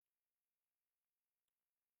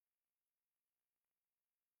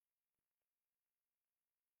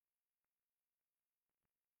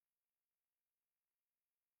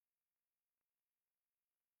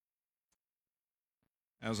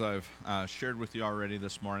As I've shared with you already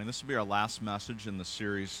this morning, this will be our last message in the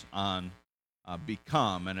series on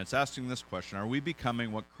become, and it's asking this question: are we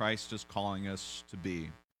becoming what Christ is calling us to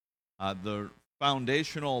be? The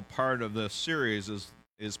foundational part of this series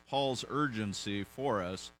is Paul's urgency for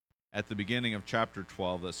us at the beginning of chapter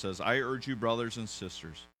 12 that says, I urge you, brothers and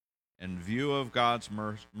sisters, in view of God's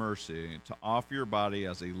mercy, to offer your body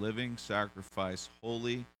as a living sacrifice,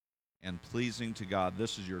 holy and pleasing to God.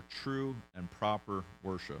 This is your true and proper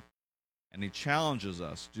worship. And he challenges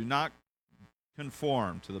us, do not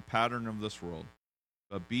conform to the pattern of this world,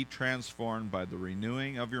 but be transformed by the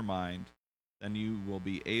renewing of your mind. Then you will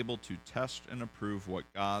be able to test and approve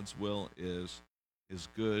what God's will is, his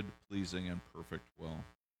good, pleasing, and perfect will.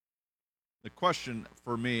 The question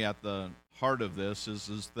for me at the heart of this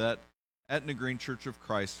is that Etna Green Church of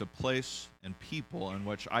Christ a place and people in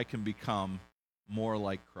which I can become more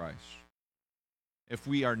like Christ? If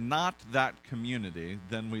we are not that community,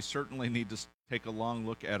 then we certainly need to take a long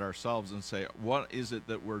look at ourselves and say, what is it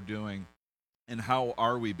that we're doing and how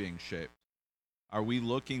are we being shaped? Are we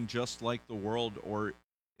looking just like the world, or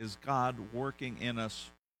is God working in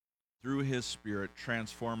us through his Spirit,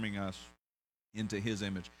 transforming us into his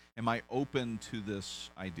image? Am I open to this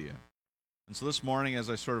idea? And so this morning, as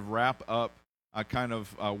I sort of wrap up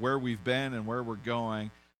where we've been and where we're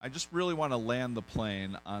going, I just really want to land the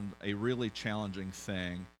plane on a really challenging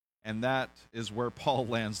thing, and that is where Paul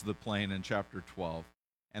lands the plane in chapter 12.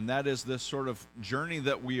 And that is this sort of journey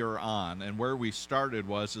that we are on, and where we started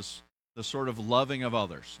was this the sort of loving of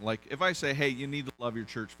others. Like if I say, hey, you need to love your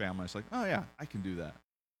church family, it's like, oh yeah, I can do that.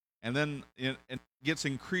 And then it gets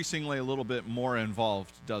increasingly a little bit more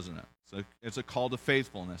involved, doesn't it? So it's a call to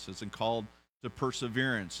faithfulness. It's a call to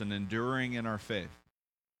perseverance and enduring in our faith.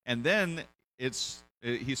 And then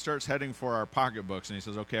he starts heading for our pocketbooks, and he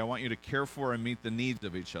says, okay, I want you to care for and meet the needs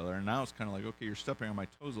of each other. And now it's kind of like, okay, you're stepping on my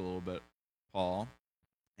toes a little bit, Paul.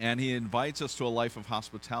 And he invites us to a life of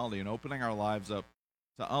hospitality and opening our lives up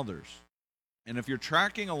to others. And if you're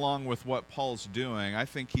tracking along with what Paul's doing, I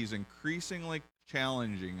think he's increasingly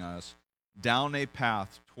challenging us down a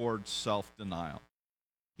path towards self-denial.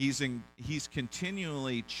 He's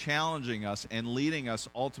continually challenging us and leading us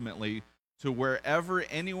ultimately to wherever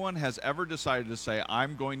anyone has ever decided to say,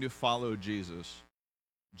 I'm going to follow Jesus.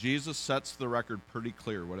 Jesus sets the record pretty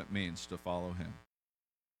clear what it means to follow him.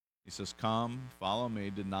 He says, come, follow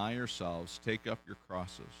me, deny yourselves, take up your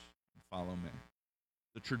crosses, and follow me.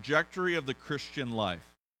 The trajectory of the Christian life.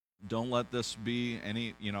 Don't let this be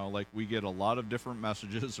any, like we get a lot of different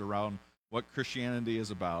messages around what Christianity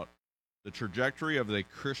is about. The trajectory of the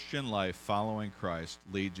Christian life following Christ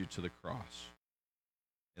leads you to the cross.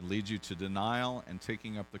 It leads you to denial and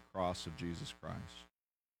taking up the cross of Jesus Christ.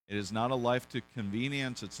 It is not a life to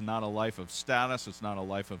convenience. It's not a life of status. It's not a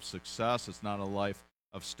life of success. It's not a life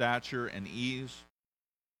of stature and ease.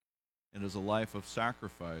 It is a life of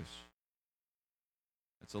sacrifice.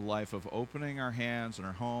 It's a life of opening our hands and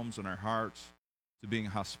our homes and our hearts to being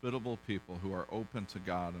hospitable people who are open to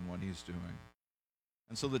God and what he's doing.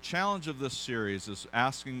 And so the challenge of this series is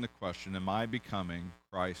asking the question, am I becoming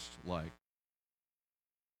Christ-like?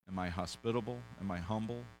 Am I hospitable? Am I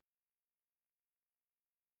humble?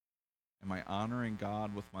 Am I honoring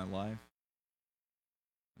God with my life?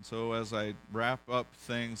 And so as I wrap up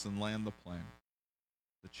things and land the plane,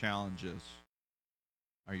 the challenge is,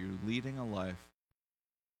 are you leading a life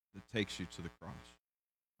that takes you to the cross?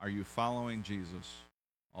 Are you following Jesus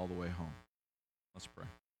all the way home? Let's pray.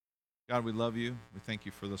 God, we love you. We thank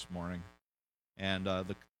you for this morning. And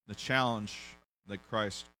the challenge that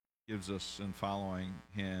Christ gives us in following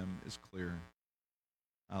him is clear.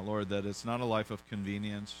 Lord, that it's not a life of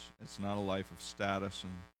convenience. It's not a life of status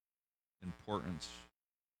and importance.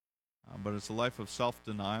 But it's a life of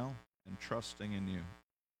self-denial and trusting in you.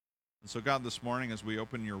 And so, God, this morning as we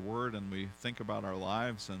open your word and we think about our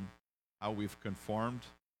lives and how we've conformed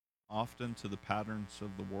often to the patterns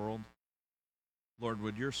of the world, Lord,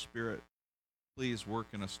 would your Spirit please work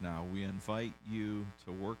in us now? We invite you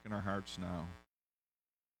to work in our hearts now,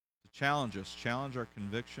 to challenge us, challenge our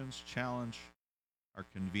convictions, challenge our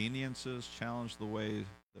conveniences, challenge the way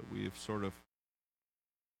that we've sort of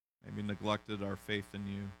maybe neglected our faith in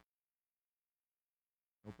you.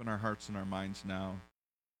 Open our hearts and our minds now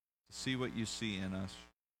to see what you see in us.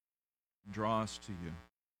 Draw us to you.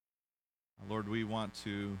 Lord, we want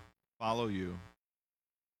to follow you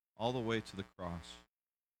all the way to the cross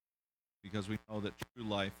because we know that true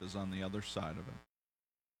life is on the other side of it.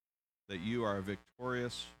 That you are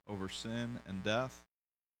victorious over sin and death,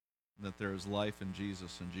 and that there is life in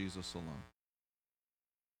Jesus and Jesus alone.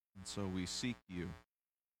 And so we seek you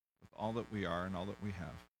with all that we are and all that we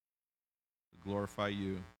have. glorify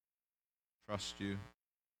you, trust you,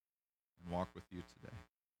 and walk with you today.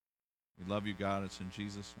 We love you, God. It's in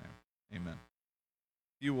Jesus' name. Amen.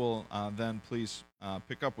 If you will then please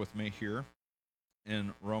pick up with me here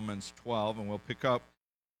in Romans 12, and we'll pick up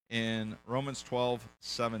in Romans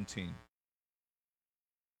 12:17.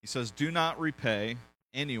 He says, "Do not repay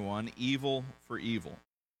anyone evil for evil.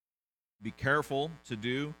 Be careful to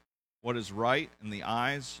do what is right in the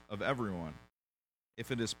eyes of everyone.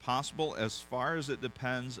 If it is possible, as far as it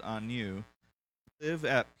depends on you, live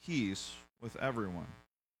at peace with everyone.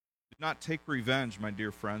 Do not take revenge, my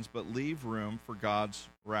dear friends, but leave room for God's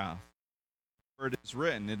wrath. For it is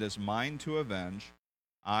written, 'It is mine to avenge,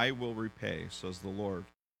 I will repay,' says the Lord.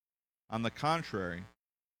 On the contrary,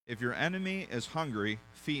 if your enemy is hungry,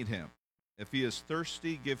 feed him. If he is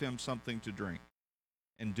thirsty, give him something to drink.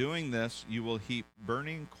 In doing this, you will heap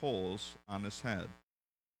burning coals on his head.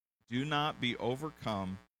 Do not be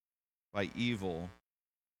overcome by evil,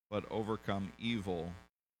 but overcome evil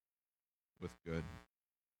with good."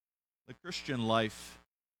 The Christian life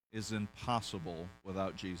is impossible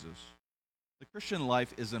without Jesus. The Christian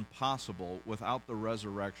life is impossible without the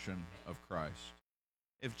resurrection of Christ.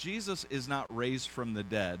 If Jesus is not raised from the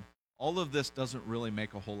dead, all of this doesn't really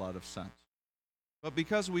make a whole lot of sense. But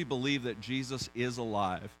because we believe that Jesus is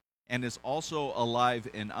alive and is also alive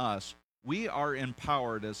in us, we are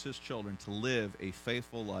empowered as his children to live a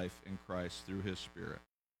faithful life in Christ through his Spirit.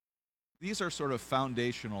 These are sort of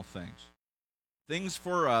foundational things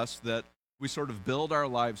for us that we sort of build our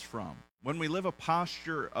lives from. When we live a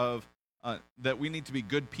posture of that we need to be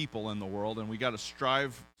good people in the world and we got to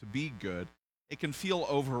strive to be good, it can feel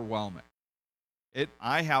overwhelming.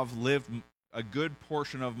 I have lived a good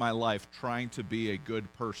portion of my life trying to be a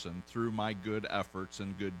good person through my good efforts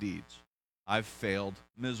and good deeds. I've failed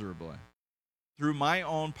miserably. Through my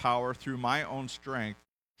own power, through my own strength,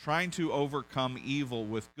 trying to overcome evil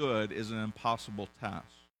with good is an impossible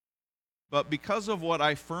task. But because of what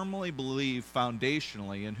I firmly believe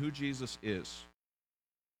foundationally in who Jesus is,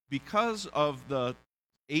 because of the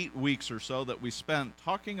 8 weeks or so that we spent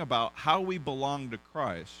talking about how we belong to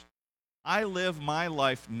Christ, I live my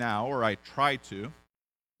life now, or I try to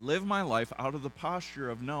live my life out of the posture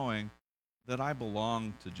of knowing that I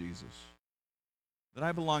belong to Jesus, that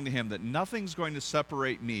I belong to him, that nothing's going to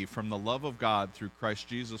separate me from the love of God through Christ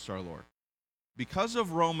Jesus our Lord. Because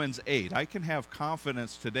of Romans 8, I can have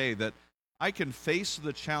confidence today that I can face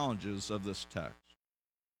the challenges of this text.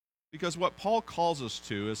 Because what Paul calls us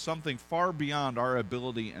to is something far beyond our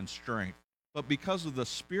ability and strength. But because of the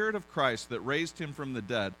Spirit of Christ that raised him from the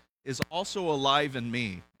dead is also alive in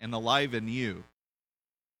me and alive in you,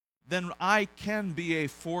 then I can be a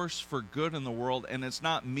force for good in the world, and it's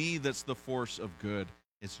not me that's the force of good,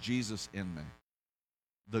 it's Jesus in me.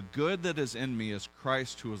 The good that is in me is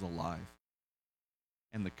Christ who is alive.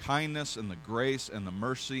 And the kindness and the grace and the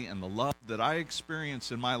mercy and the love that I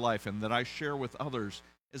experience in my life and that I share with others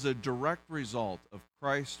is a direct result of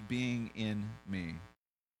Christ being in me.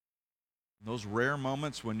 Those rare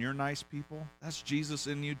moments when you're nice people, that's Jesus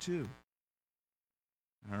in you too.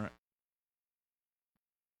 All right.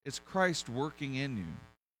 It's Christ working in you.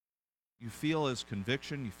 You feel his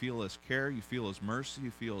conviction, you feel his care, you feel his mercy, you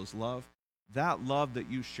feel his love. That love that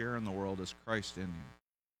you share in the world is Christ in you.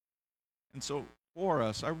 And so for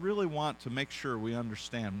us, I really want to make sure we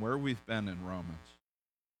understand where we've been in Romans.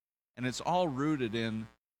 And it's all rooted in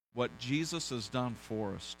what Jesus has done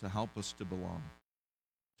for us to help us to belong,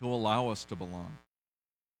 to allow us to belong.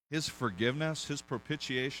 His forgiveness, his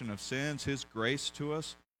propitiation of sins, his grace to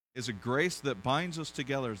us is a grace that binds us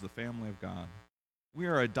together as the family of God. We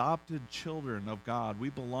are adopted children of God. We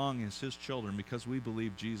belong as his children because we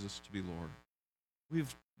believe Jesus to be Lord.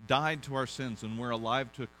 We've died to our sins and we're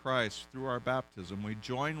alive to Christ through our baptism. We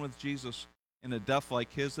join with Jesus in a death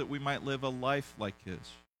like his that we might live a life like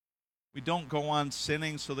his. We don't go on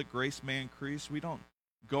sinning so that grace may increase. We don't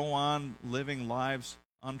go on living lives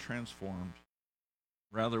untransformed.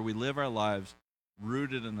 Rather, we live our lives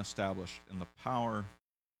rooted and established in the power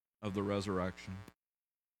of the resurrection.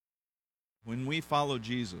 When we follow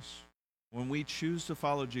Jesus, when we choose to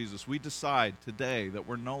follow Jesus, we decide today that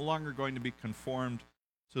we're no longer going to be conformed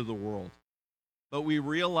to the world. But we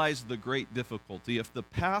realize the great difficulty. If the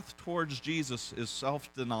path towards Jesus is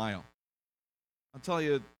self-denial, I'll tell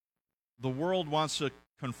you, the world wants to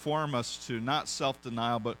conform us to not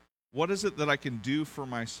self-denial, but what is it that I can do for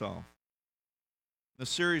myself? The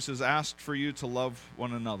series has asked for you to love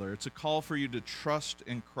one another. It's a call for you to trust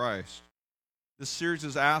in Christ. This series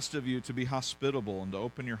has asked of you to be hospitable and to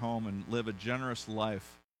open your home and live a generous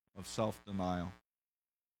life of self-denial.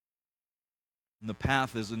 And the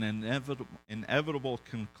path is an inevitable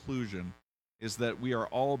conclusion is that we are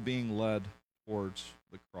all being led towards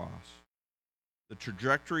the cross. The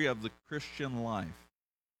trajectory of the Christian life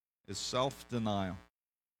is self-denial.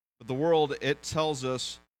 But the world, it tells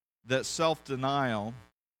us that self-denial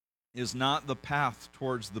is not the path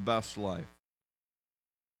towards the best life.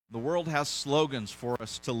 The world has slogans for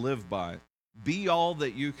us to live by. Be all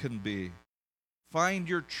that you can be. Find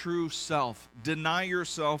your true self. Deny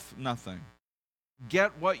yourself nothing.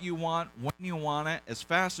 Get what you want when you want it, as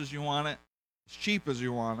fast as you want it, as cheap as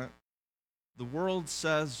you want it. The world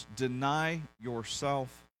says deny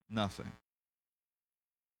yourself nothing.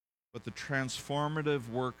 But the transformative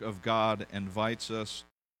work of God invites us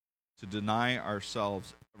to deny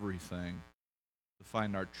ourselves everything to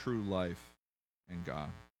find our true life in God.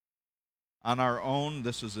 On our own,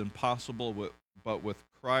 this is impossible, but with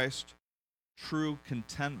Christ, true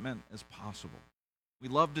contentment is possible. We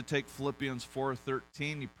love to take Philippians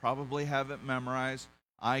 4:13. You probably have it memorized.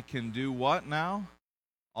 I can do what now?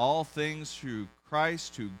 All things through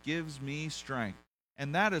Christ who gives me strength.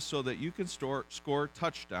 And that is so that you can score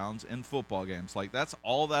touchdowns in football games. Like, that's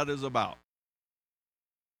all that is about.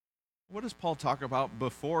 What does Paul talk about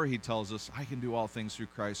before he tells us, I can do all things through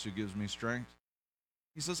Christ who gives me strength?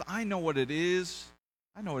 He says, I know what it is.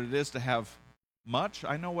 I know what it is to have much.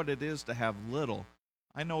 I know what it is to have little.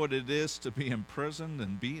 I know what it is to be imprisoned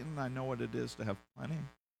and beaten. I know what it is to have plenty.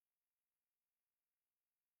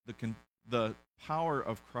 The power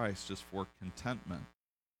of Christ is for contentment.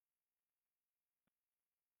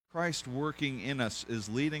 Christ working in us is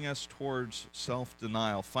leading us towards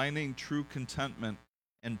self-denial, finding true contentment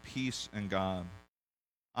and peace in God.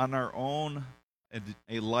 On our own,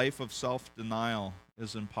 a life of self-denial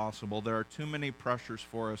is impossible. There are too many pressures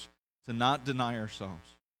for us to not deny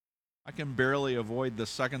ourselves. I can barely avoid the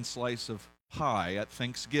second slice of pie at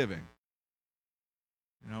Thanksgiving.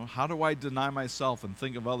 How do I deny myself and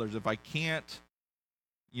think of others if I can't,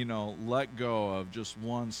 let go of just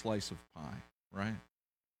one slice of pie, right?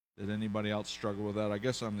 Did anybody else struggle with that? I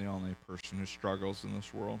guess I'm the only person who struggles in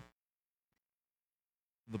this world.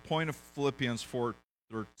 The point of Philippians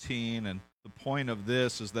 4:13 and the point of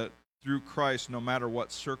this is that through Christ, no matter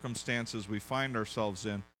what circumstances we find ourselves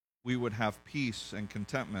in, we would have peace and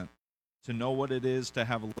contentment. To know what it is to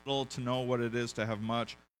have little, to know what it is to have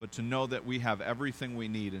much, but to know that we have everything we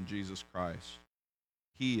need in Jesus Christ.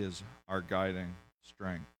 He is our guiding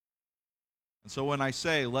strength. And so when I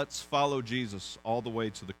say, let's follow Jesus all the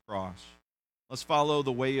way to the cross, let's follow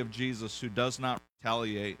the way of Jesus who does not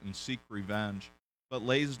retaliate and seek revenge, but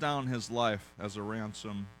lays down his life as a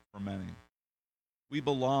ransom for many. We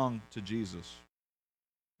belong to Jesus.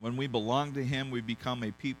 When we belong to him, we become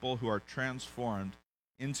a people who are transformed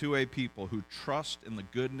into a people who trust in the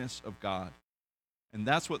goodness of God. And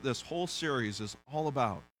that's what this whole series is all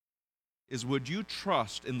about, is would you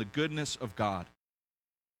trust in the goodness of God?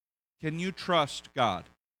 Can you trust God?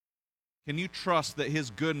 Can you trust that his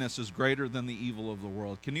goodness is greater than the evil of the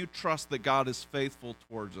world? Can you trust that God is faithful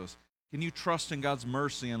towards us? Can you trust in God's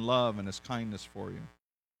mercy and love and his kindness for you?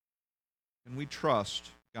 Can we trust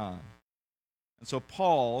God? And so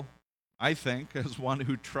Paul, I think, as one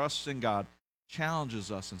who trusts in God,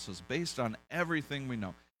 challenges us and says, based on everything we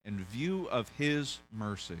know, in view of his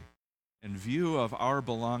mercy, in view of our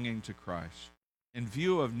belonging to Christ, in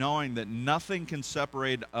view of knowing that nothing can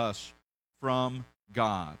separate us from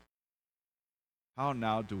God, how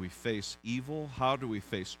now do we face evil? How do we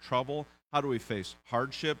face trouble? How do we face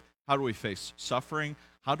hardship? How do we face suffering?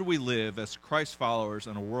 How do we live as Christ followers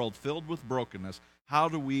in a world filled with brokenness? How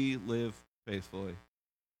do we live faithfully?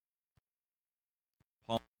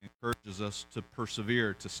 Paul encourages us to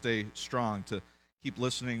persevere, to stay strong, to keep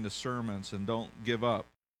listening to sermons and don't give up.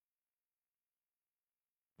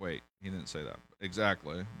 Wait, he didn't say that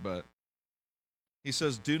exactly, but he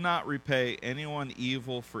says, do not repay anyone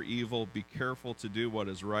evil for evil. Be careful to do what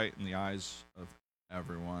is right in the eyes of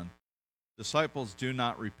everyone. Disciples do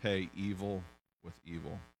not repay evil with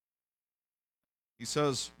evil. He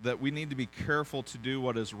says that we need to be careful to do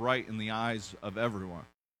what is right in the eyes of everyone.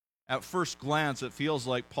 At first glance, it feels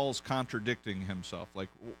like Paul's contradicting himself. Like,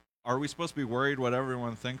 are we supposed to be worried what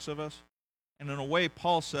everyone thinks of us? And in a way,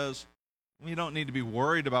 Paul says, we don't need to be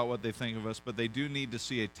worried about what they think of us, but they do need to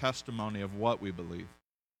see a testimony of what we believe.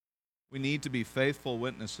 We need to be faithful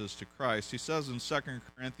witnesses to Christ. He says in 2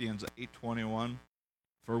 Corinthians 8:21,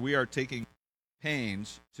 for we are taking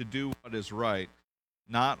pains to do what is right,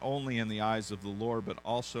 not only in the eyes of the Lord, but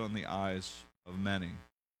also in the eyes of many.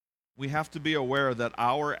 We have to be aware that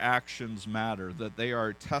our actions matter, that they are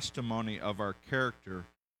a testimony of our character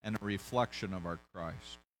and a reflection of our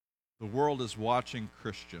Christ. The world is watching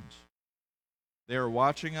Christians. They are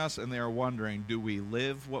watching us and they are wondering, do we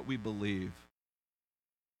live what we believe?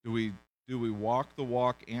 Do we walk the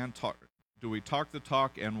walk and talk? Do we talk the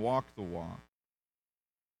talk and walk the walk?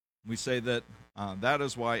 We say that that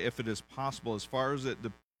is why, if it is possible, as far as it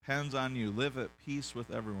depends on you, live at peace with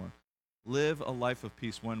everyone. Live a life of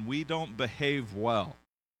peace. When we don't behave well,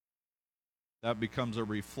 that becomes a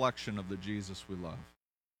reflection of the Jesus we love.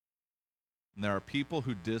 And there are people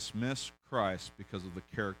who dismiss Christ because of the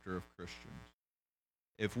character of Christians.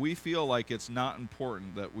 If we feel like it's not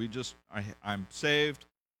important, that I'm saved,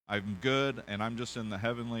 I'm good, and I'm just in the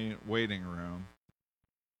heavenly waiting room,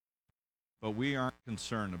 but we aren't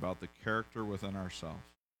concerned about the character within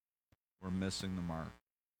ourselves, we're missing the mark.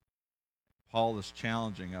 Paul is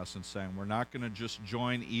challenging us and saying we're not going to just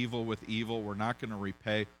join evil with evil. We're not going to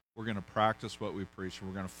repay. We're going to practice what we preach.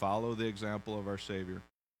 We're going to follow the example of our Savior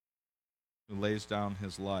who lays down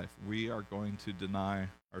his life. We are going to deny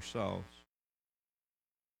ourselves.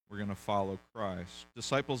 We're going to follow Christ.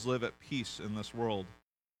 Disciples live at peace in this world.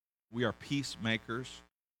 We are peacemakers.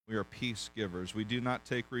 We are peace givers. We do not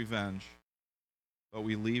take revenge, but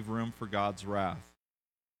we leave room for God's wrath.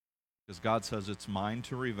 Because God says, it's mine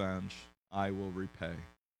to revenge, I will repay.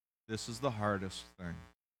 This is the hardest thing.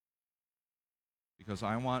 Because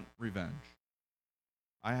I want revenge.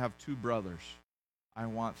 I have two brothers. I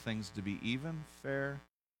want things to be even, fair.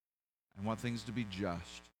 I want things to be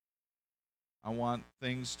just. I want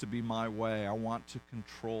things to be my way. I want to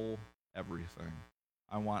control everything.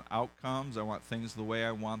 I want outcomes. I want things the way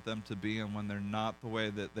I want them to be, and when they're not the way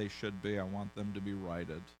that they should be, I want them to be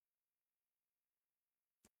righted.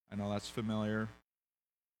 I know that's familiar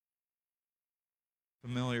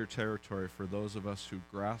territory for those of us who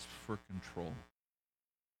grasp for control.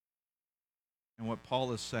 And what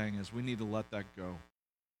Paul is saying is we need to let that go.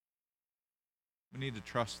 We need to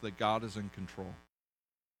trust that God is in control,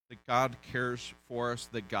 that God cares for us,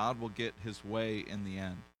 that God will get his way in the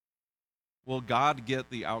end. Will God get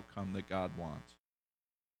the outcome that God wants?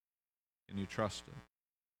 Can you trust it?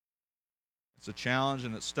 It's a challenge,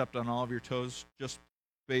 and it's stepped on all of your toes just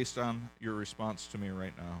based on your response to me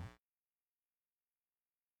right now.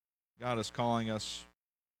 God is calling us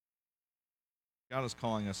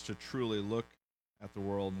to truly look at the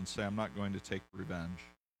world and say, I'm not going to take revenge.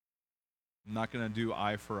 I'm not going to do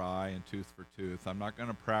eye for eye and tooth for tooth. I'm not going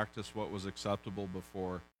to practice what was acceptable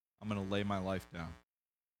before. I'm going to lay my life down.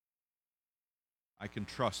 I can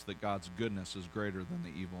trust that God's goodness is greater than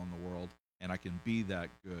the evil in the world, and I can be that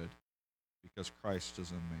good because Christ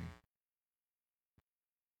is in me.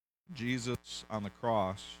 Jesus on the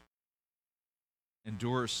cross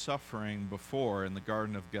endures suffering before in the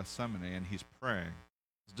Garden of Gethsemane, and he's praying.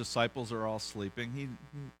 His disciples are all sleeping.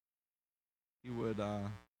 He would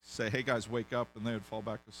say, hey guys, wake up, and they would fall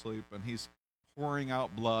back asleep, and he's pouring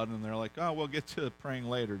out blood, and they're like, oh, we'll get to praying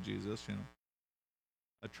later, Jesus.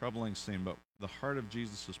 A troubling scene, but the heart of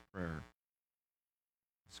Jesus' prayer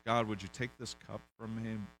is, God, would you take this cup from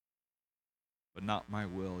me, but not my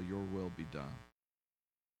will, your will be done.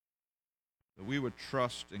 That we would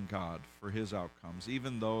trust in God for his outcomes,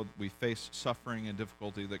 even though we face suffering and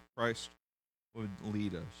difficulty, that Christ would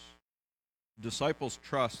lead us. Disciples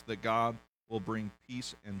trust that God will bring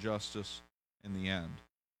peace and justice in the end.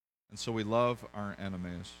 And so we love our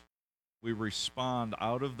enemies. We respond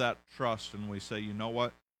out of that trust, and we say, you know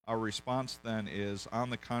what? Our response then is,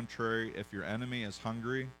 on the contrary, if your enemy is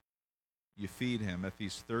hungry, you feed him. If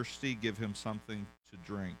he's thirsty, give him something to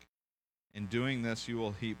drink. In doing this, you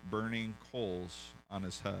will heap burning coals on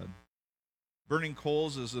his head. Burning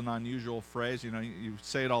coals is an unusual phrase. You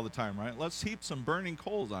say it all the time, right? Let's heap some burning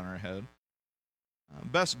coals on our head.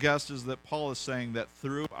 Best guess is that Paul is saying that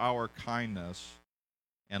through our kindness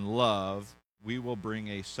and love, we will bring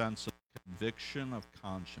a sense of conviction of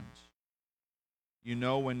conscience. You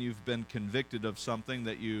know, when you've been convicted of something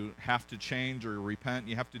that you have to change or repent,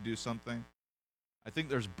 you have to do something. I think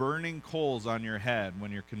there's burning coals on your head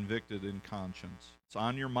when you're convicted in conscience. It's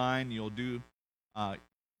on your mind. You'll do, it's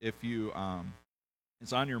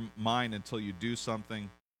on your mind until you do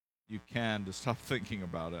something you can to stop thinking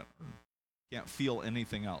about it. Or can't feel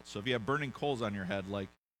anything else. So if you have burning coals on your head, like,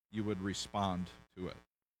 you would respond to it.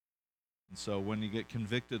 And so when you get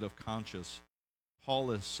convicted of conscience,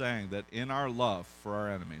 Paul is saying that in our love for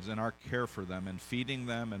our enemies, in our care for them, and feeding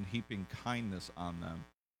them and heaping kindness on them,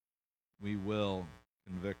 we will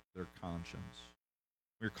convict their conscience.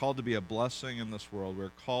 We're called to be a blessing in this world.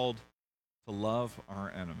 We're called to love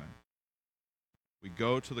our enemy. We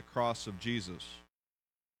go to the cross of Jesus,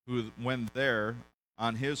 who, when there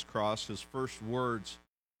on his cross, his first words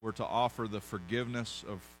were to offer the forgiveness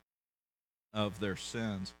of their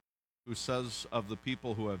sins, who says of the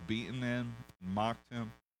people who have beaten him, mocked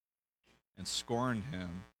him, and scorned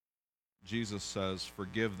him, Jesus says,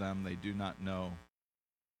 "Forgive them, they do not know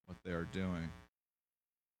what they are doing."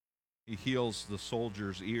 He heals the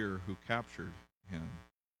soldier's ear who captured him.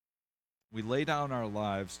 We lay down our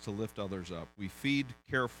lives to lift others up. We feed,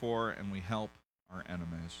 care for, and we help our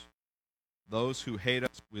enemies. Those who hate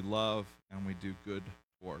us, we love, and we do good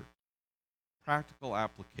toward. Practical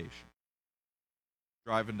application.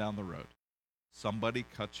 Driving down the road. Somebody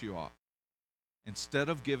cuts you off. Instead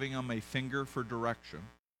of giving them a finger for direction,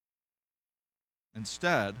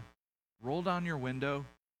 instead, roll down your window.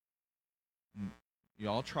 You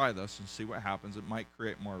all try this and see what happens. It might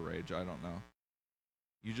create more rage. I don't know.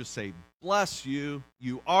 You just say, "Bless you.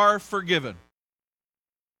 You are forgiven."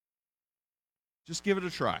 Just give it a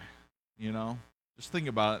try, Just think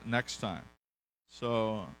about it next time.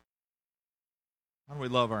 So, how do we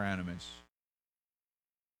love our enemies?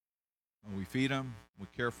 When we feed them, we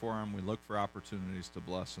care for them, we look for opportunities to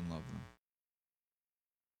bless and love them.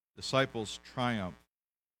 Disciples triumph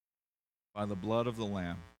by the blood of the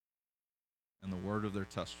Lamb and the word of their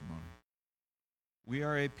testimony. We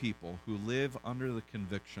are a people who live under the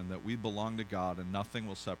conviction that we belong to God and nothing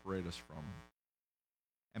will separate us from Him.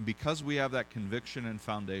 And because we have that conviction and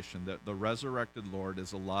foundation that the resurrected Lord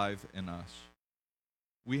is alive in us,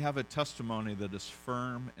 we have a testimony that is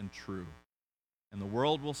firm and true. And the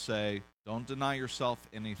world will say, don't deny yourself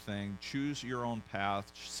anything, choose your own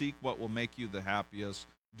path, seek what will make you the happiest,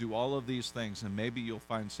 do all of these things, and maybe you'll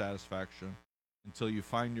find satisfaction. Until you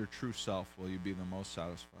find your true self, will you be the most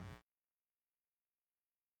satisfied?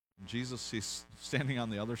 And Jesus is standing on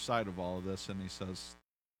the other side of all of this, and he says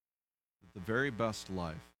that the very best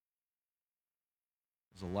life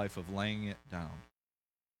is a life of laying it down.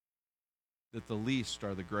 That the least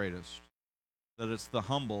are the greatest. That it's the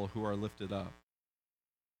humble who are lifted up.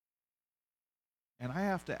 And I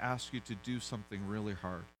have to ask you to do something really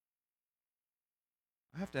hard.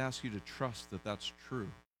 I have to ask you to trust that that's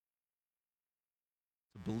true.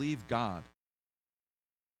 To believe God.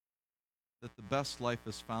 That the best life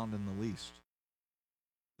is found in the least.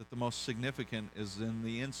 That the most significant is in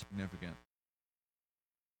the insignificant.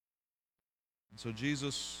 And so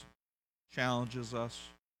Jesus challenges us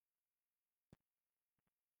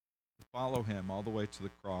to follow him all the way to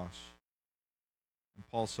the cross. And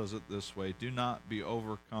Paul says it this way, do not be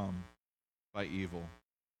overcome by evil,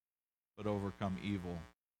 but overcome evil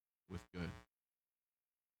with good.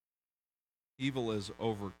 Evil is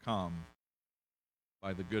overcome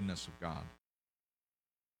by the goodness of God.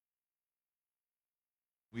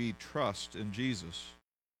 We trust in Jesus,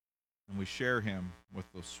 and we share him with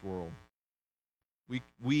this world.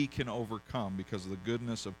 We can overcome because of the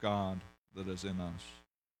goodness of God that is in us.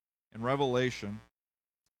 In Revelation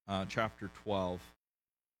chapter 12,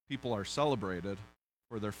 people are celebrated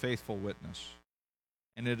for their faithful witness.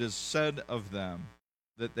 And it is said of them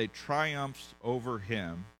that they triumphed over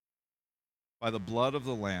him by the blood of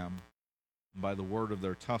the Lamb and by the word of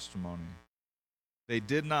their testimony. They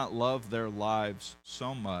did not love their lives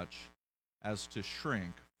so much as to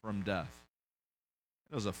shrink from death.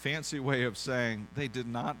 It was a fancy way of saying they did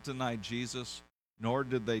not deny Jesus, nor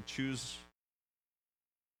did they choose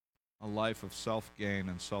a life of self-gain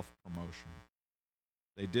and self-promotion.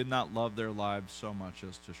 They did not love their lives so much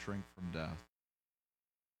as to shrink from death.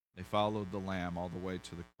 They followed the Lamb all the way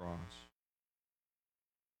to the cross.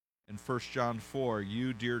 In 1 John 4,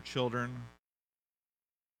 you, dear children,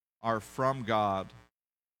 are from God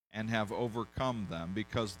and have overcome them,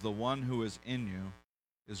 because the one who is in you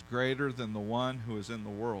is greater than the one who is in the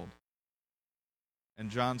world. And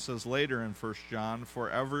John says later in 1 John, for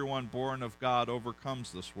everyone born of God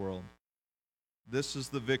overcomes this world. This is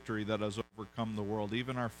the victory that has overcome the world,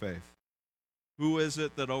 even our faith. Who is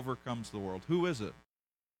it that overcomes the world? Who is it?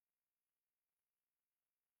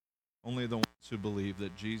 Only the ones who believe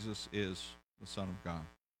that Jesus is the Son of God.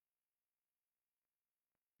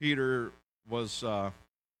 Peter was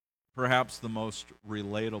perhaps the most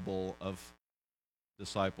relatable of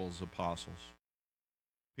disciples, apostles.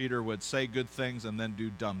 Peter would say good things and then do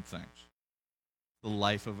dumb things. The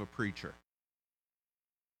life of a preacher,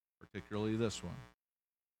 particularly this one.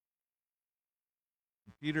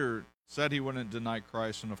 Peter said he wouldn't deny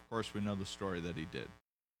Christ, and of course we know the story that he did.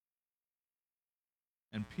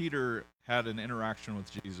 And Peter had an interaction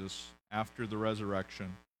with Jesus after the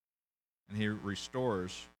resurrection, and he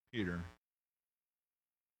restores Peter.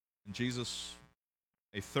 And Jesus,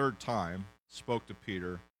 a third time, spoke to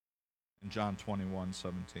Peter in John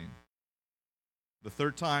 21:17. The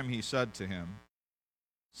third time he said to him,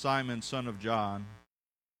 Simon, son of John,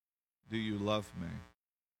 do you love me?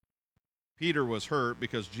 Peter was hurt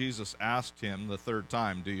because Jesus asked him the third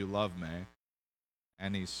time, do you love me?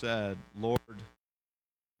 And he said, Lord,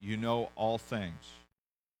 You know all things.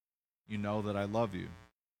 You know that I love you.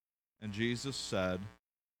 And Jesus said,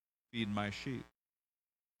 feed my sheep.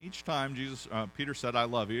 Each time Peter said, I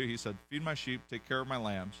love you, he said, feed my sheep, take care of my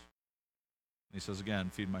lambs. And he says again,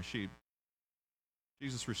 feed my sheep.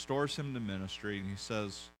 Jesus restores him to ministry, and he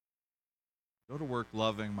says, go to work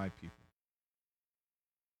loving my people.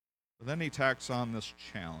 But then he tacks on this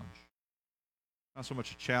challenge. Not so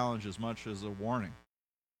much a challenge as much as a warning.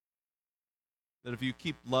 That if you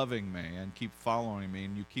keep loving me and keep following me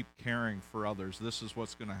and you keep caring for others, this is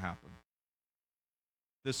what's going to happen.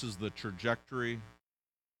 This is the trajectory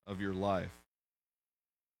of your life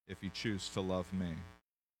if you choose to love me.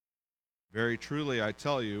 Very truly, I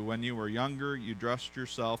tell you, when you were younger, you dressed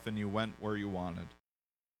yourself and you went where you wanted.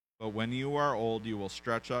 But when you are old, you will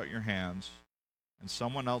stretch out your hands, and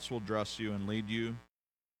someone else will dress you and lead you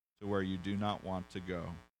to where you do not want to go.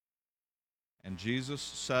 And Jesus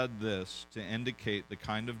said this to indicate the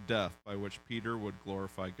kind of death by which Peter would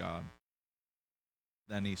glorify God.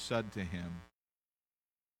 Then he said to him,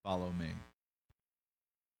 follow me.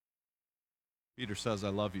 Peter says, I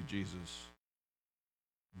love you, Jesus.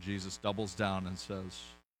 Jesus doubles down and says,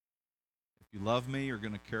 if you love me, you're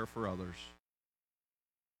going to care for others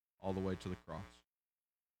all the way to the cross.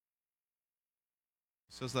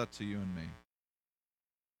 He says that to you and me.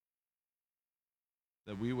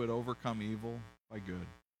 That we would overcome evil by good.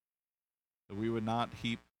 That we would not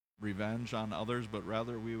heap revenge on others, but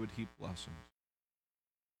rather we would heap blessings.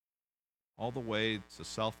 All the way to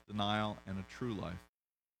self-denial and a true life.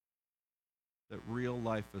 That real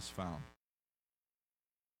life is found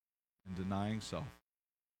in denying self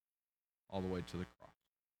all the way to the cross.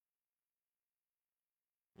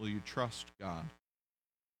 Will you trust God?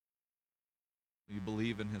 Will you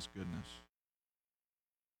believe in his goodness?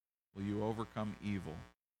 Will you overcome evil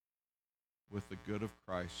with the good of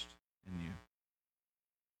Christ in you?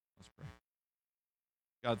 Let's pray.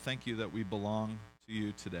 God, thank you that we belong to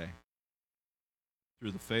you today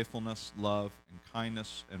through the faithfulness, love, and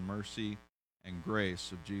kindness, and mercy, and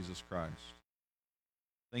grace of Jesus Christ.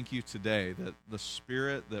 Thank you today that the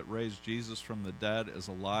Spirit that raised Jesus from the dead is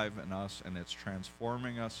alive in us, and it's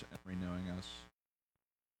transforming us and renewing us.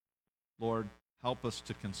 Lord, help us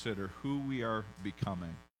to consider who we are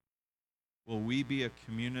becoming. Will we be a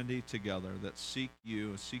community together that seek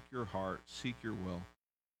you, seek your heart, seek your will?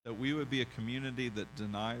 That we would be a community that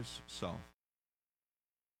denies self.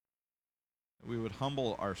 That we would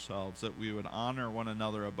humble ourselves, that we would honor one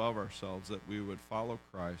another above ourselves, that we would follow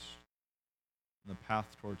Christ in the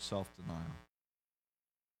path towards self-denial.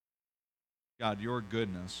 God, your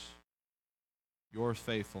goodness, your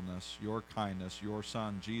faithfulness, your kindness, your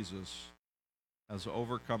Son, Jesus, has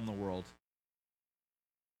overcome the world,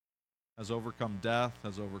 has overcome death,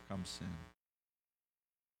 has overcome sin.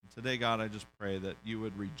 And today, God, I just pray that you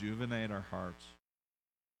would rejuvenate our hearts,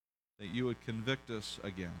 that you would convict us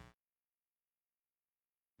again.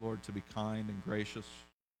 Lord, to be kind and gracious,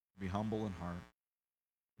 to be humble in heart.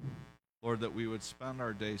 Lord, that we would spend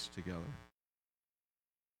our days together,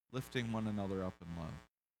 lifting one another up in love.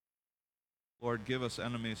 Lord, give us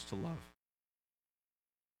enemies to love.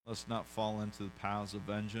 Let's not fall into the paths of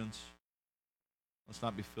vengeance. Let's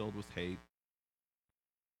not be filled with hate.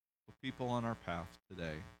 Put people on our path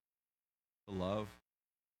today to love,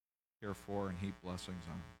 care for, and heap blessings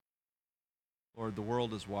on. Lord, the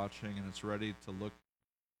world is watching, and it's ready to look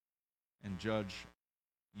and judge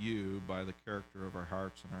you by the character of our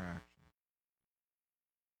hearts and our actions.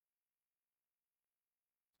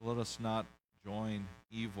 So let us not join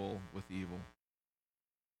evil with evil,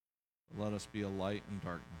 but let us be a light in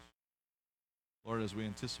darkness. Lord, as we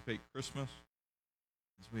anticipate Christmas,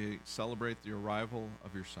 as we celebrate the arrival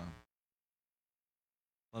of your Son,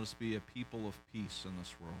 let us be a people of peace in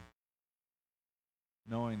this world,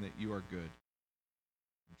 knowing that you are good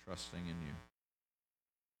and trusting in you.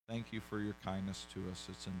 Thank you for your kindness to us.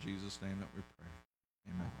 It's in Jesus' name that we pray.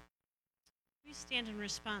 Amen. Will you stand in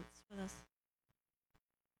response with us?